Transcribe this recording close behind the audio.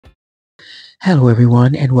Hello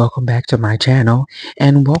everyone and welcome back to my channel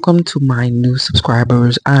and welcome to my new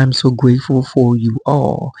subscribers. I'm so grateful for you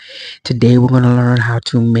all. Today we're going to learn how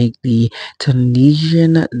to make the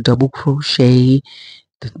Tunisian double crochet,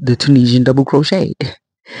 the Tunisian double crochet.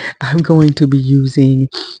 I'm going to be using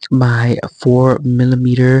my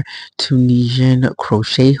 4mm Tunisian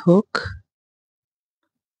crochet hook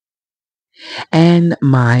and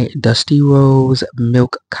my Dusty Rose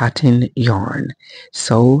milk cotton yarn.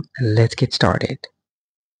 So let's get started.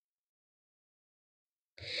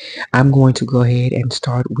 I'm going to go ahead and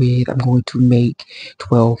start with, I'm going to make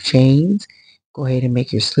 12 chains. Go ahead and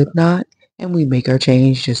make your slip knot. And we make our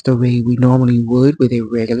chains just the way we normally would with a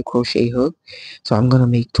regular crochet hook. So I'm going to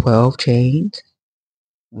make 12 chains.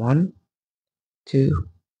 1, 2,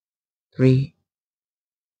 3,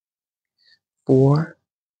 4,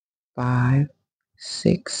 5,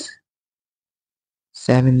 6,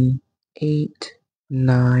 7, 8,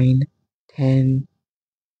 9, 10,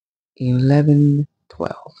 11,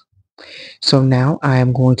 12. So now I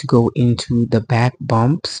am going to go into the back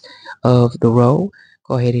bumps of the row.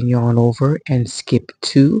 Go ahead and yarn over and skip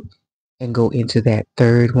 2 and go into that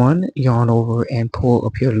third one. Yarn over and pull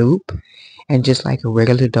up your loop. And just like a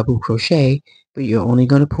regular double crochet, but you're only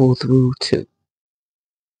going to pull through 2.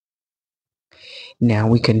 Now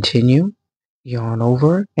we continue. Yarn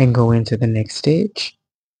over and go into the next stitch.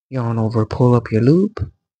 Yarn over, pull up your loop.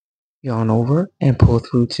 Yarn over and pull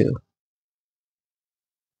through 2.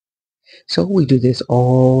 So we do this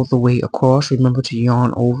all the way across. Remember to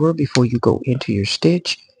yarn over before you go into your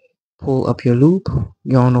stitch. Pull up your loop,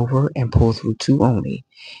 yarn over, and pull through 2 only.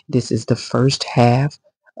 This is the first half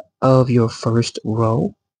of your first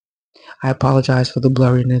row. I apologize for the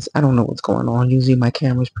blurriness. I don't know what's going on. Usually my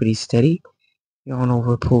camera is pretty steady. Yarn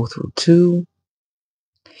over, pull through 2.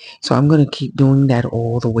 So I'm going to keep doing that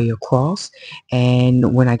all the way across.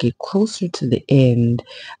 And when I get closer to the end,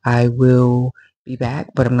 I will be back.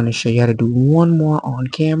 But I'm going to show you how to do one more on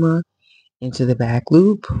camera. Into the back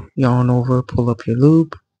loop, yarn over, pull up your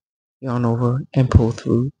loop, yarn over, and pull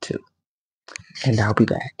through 2. And I'll be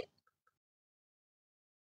back.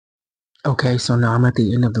 Okay, so now I'm at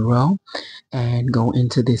the end of the row and go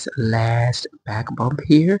into this last back bump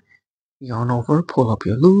here. Yarn over, pull up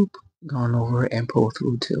your loop, yarn over, and pull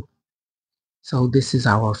through 2. So this is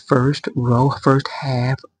our first row, first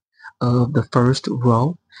half of the first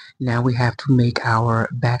row. Now we have to make our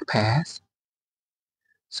back pass.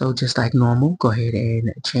 So just like normal, go ahead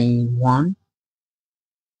and chain 1.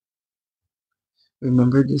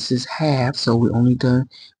 Remember, this is half, so we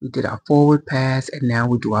did our forward pass, and now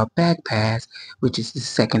we do our back pass, which is the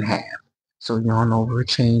second half. So yarn over,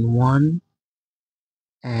 chain 1,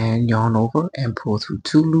 and yarn over, and pull through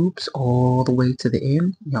 2 loops all the way to the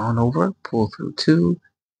end. Yarn over, pull through 2,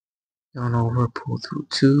 yarn over, pull through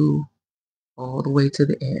 2, all the way to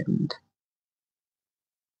the end.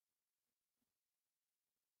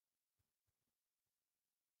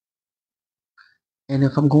 And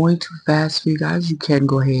if I'm going too fast for you guys, you can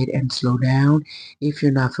go ahead and slow down. If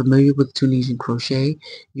you're not familiar with Tunisian crochet,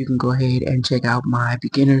 you can go ahead and check out my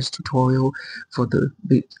beginner's tutorial for the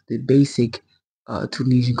basic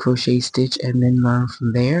Tunisian crochet stitch and then learn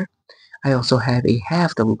from there. I also have a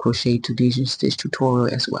half double crochet Tunisian stitch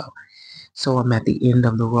tutorial as well. So I'm at the end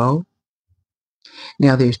of the row.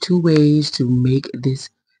 Now there's 2 ways to make this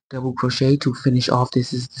double crochet to finish off.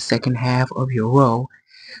 This is the second half of your row.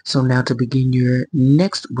 So now to begin your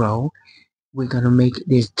next row, we're going to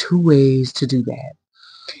there's 2 ways to do that.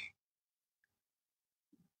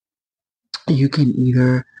 You can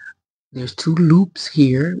either, there's 2 loops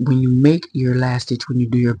here. When you make your last stitch, when you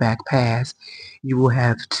do your back pass, you will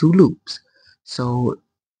have 2 loops. So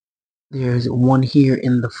there's one here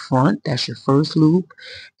in the front, that's your first loop,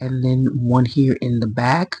 and then one here in the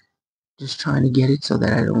back. Just trying to get it so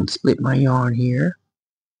that I don't split my yarn here.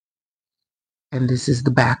 And this is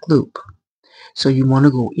the back loop. So you want to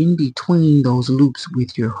go in between those loops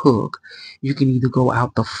with your hook. You can either go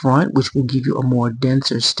out the front, which will give you a more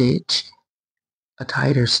denser stitch, a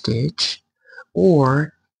tighter stitch,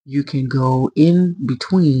 or you can go in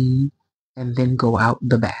between and then go out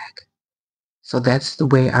the back. So that's the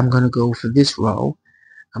way I'm going to go for this row.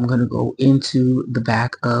 I'm going to go into the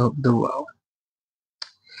back of the row.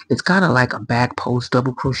 It's kind of like a back post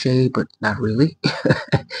double crochet, but not really,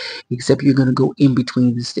 except you're going to go in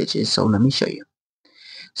between the stitches. So let me show you.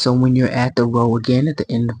 So when you're at the row again, at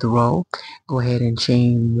the end of the row, go ahead and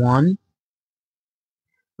chain 1.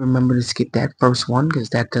 Remember to skip that first one because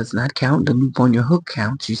that does not count. The loop on your hook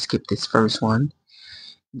counts. You skip this first one.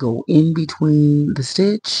 Go in between the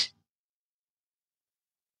stitch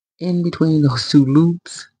in between those two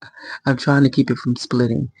loops. I'm trying to keep it from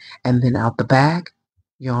splitting. And then out the back,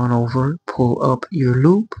 yarn over, pull up your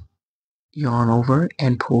loop, yarn over,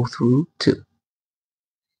 and pull through 2.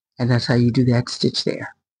 And that's how you do that stitch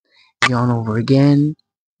there. Yarn over again,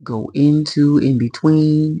 go into, in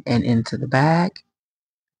between, and into the back.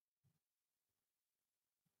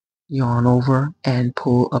 Yarn over and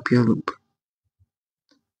pull up your loop.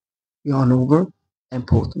 Yarn over and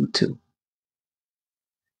pull through 2.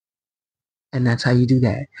 And that's how you do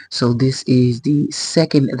that. So this is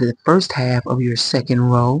the first half of your second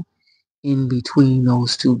row. In between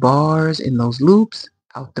those 2 bars in those loops,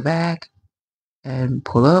 out the back, and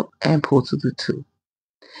pull up and pull through the 2.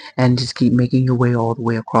 And just keep making your way all the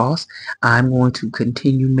way across. I'm going to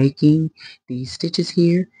continue making these stitches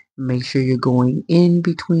here. Make sure you're going in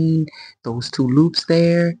between those 2 loops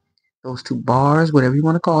there, those 2 bars, whatever you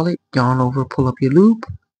want to call it. Yarn over, pull up your loop,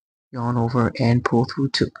 yarn over, and pull through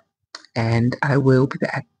 2. And I will be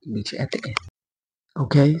back to meet you at the end.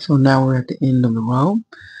 Okay, so now we're at the end of the row.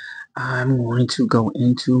 I'm going to go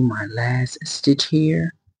into my last stitch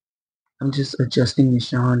here. I'm just adjusting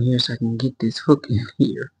this yarn here so I can get this hook in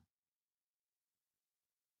here.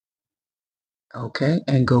 Okay,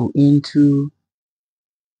 and go into,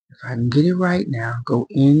 if I can get it right now, go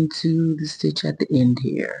into the stitch at the end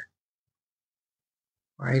here.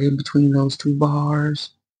 Right in between those 2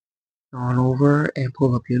 bars. Yarn over and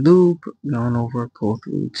pull up your loop. Yarn over, pull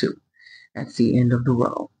through 2. That's the end of the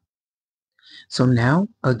row. So now,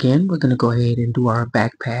 again, we're going to go ahead and do our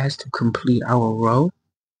back pass to complete our row.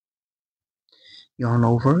 Yarn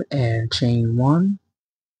over and chain 1.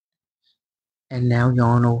 And now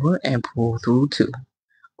yarn over and pull through 2.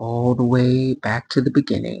 All the way back to the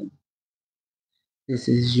beginning. This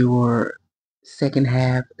is your second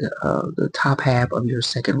half, the top half of your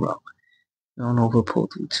second row. Yarn over, pull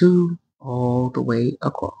through 2, all the way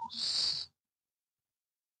across.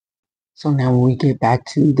 So now when we get back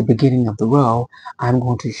to the beginning of the row, I'm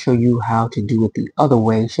going to show you how to do it the other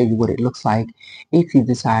way, show you what it looks like if you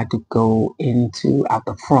decide to go out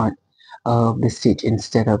the front of the stitch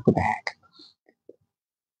instead of the back.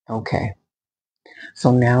 Okay,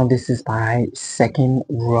 so now this is my second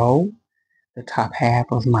row, the top half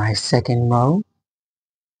of my second row.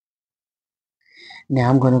 Now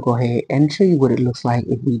I'm going to go ahead and show you what it looks like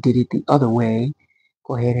if we did it the other way.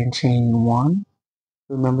 Go ahead and chain 1.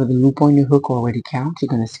 Remember the loop on your hook already counts. You're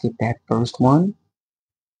going to skip that first one.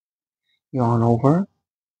 Yarn over.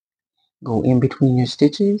 Go in between your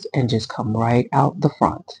stitches and just come right out the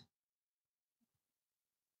front.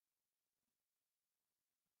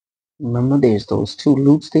 Remember there's those 2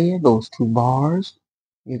 loops there, those 2 bars.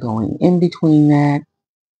 You're going in between that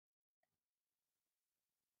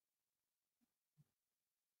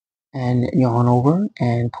and yarn over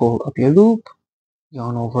and pull up your loop.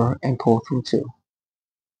 Yarn over and pull through 2.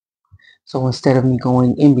 So instead of me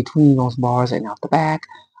going in between those bars and out the back,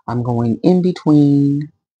 I'm going in between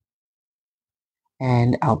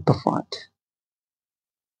and out the front.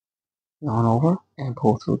 Yarn over and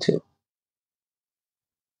pull through 2.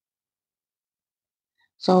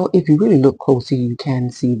 So if you really look closely, you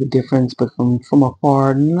can see the difference, but from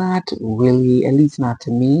afar, not really, at least not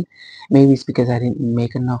to me. Maybe it's because I didn't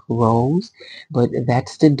make enough rows, but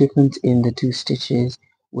that's the difference in the 2 stitches,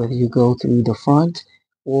 whether you go through the front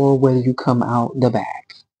or whether you come out the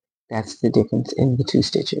back. That's the difference in the 2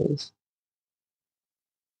 stitches.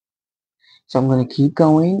 So I'm going to keep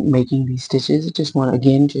going, making these stitches. I just want to,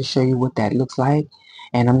 again, just show you what that looks like.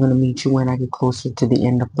 And I'm going to meet you when I get closer to the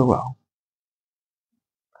end of the row.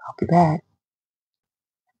 I'll be back.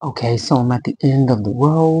 Okay, so I'm at the end of the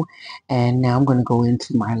row. And now I'm going to go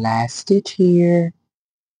into my last stitch here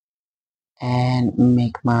and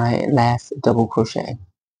make my last double crochet.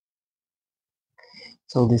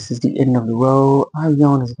 So this is the end of the row. Our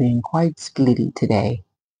yarn is being quite splitty today.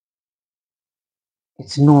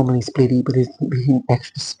 It's normally splitty, but it's being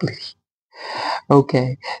extra splitty.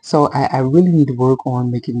 Okay, so I really need to work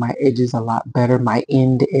on making my edges a lot better, my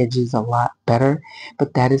end edges a lot better,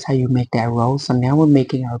 but that is how you make that row. So now we're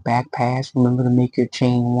making our back pass. Remember to make your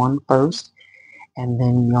chain 1 first, and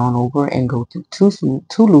then yarn over and go through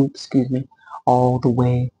two loops, all the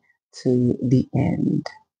way to the end.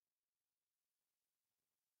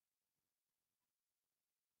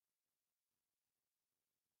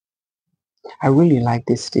 I really like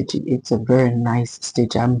this stitch. It's a very nice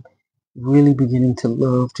stitch. I'm really beginning to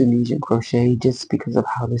love Tunisian crochet just because of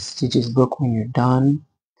how the stitches look when you're done.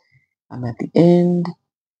 I'm at the end,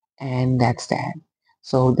 and that's that.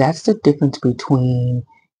 So that's the difference between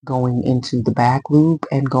going into the back loop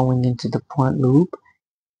and going into the front loop.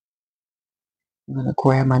 I'm going to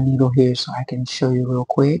grab my needle here so I can show you real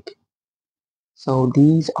quick. So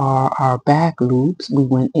these are our back loops. We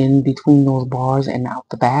went in between those bars and out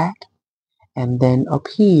the back. And then up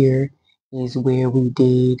here is where we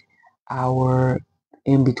did our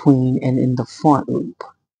in between and in the front loop.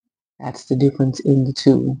 That's the difference in the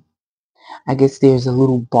two. I guess there's a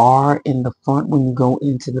little bar in the front when you go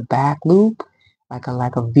into the back loop, like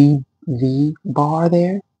a V bar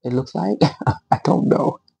there. It looks like. I don't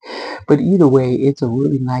know. But either way, it's a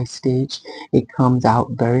really nice stitch. It comes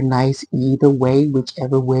out very nice either way,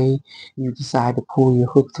 whichever way you decide to pull your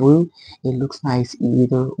hook through. It looks nice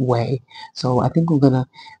either way. So I think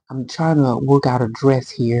I'm trying to work out a dress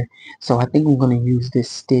here. So I think I'm gonna use this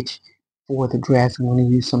stitch for the dress. I'm gonna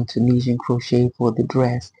use some Tunisian crochet for the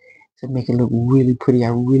dress to make it look really pretty. I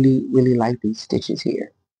really, really like these stitches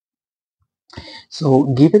here. So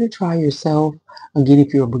give it a try yourself. Again,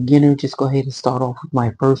 if you're a beginner, just go ahead and start off with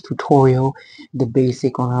my first tutorial, the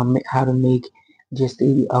basic on how to make just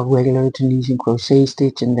a regular Tunisian crochet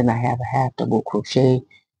stitch, and then I have a half double crochet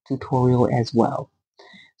tutorial as well.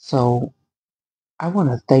 So I want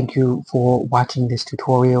to thank you for watching this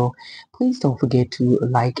tutorial. Please don't forget to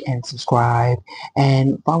like and subscribe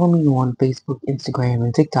and follow me on Facebook, Instagram,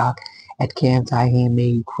 and TikTok at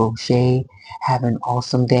Handmade Crochet. Have an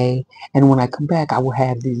awesome day. And when I come back, I will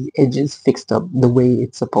have these edges fixed up the way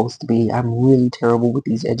it's supposed to be. I'm really terrible with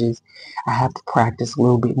these edges. I have to practice a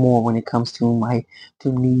little bit more when it comes to my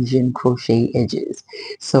Tunisian crochet edges.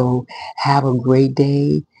 So have a great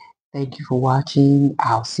day. Thank you for watching.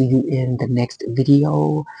 I'll see you in the next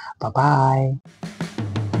video. Bye-bye.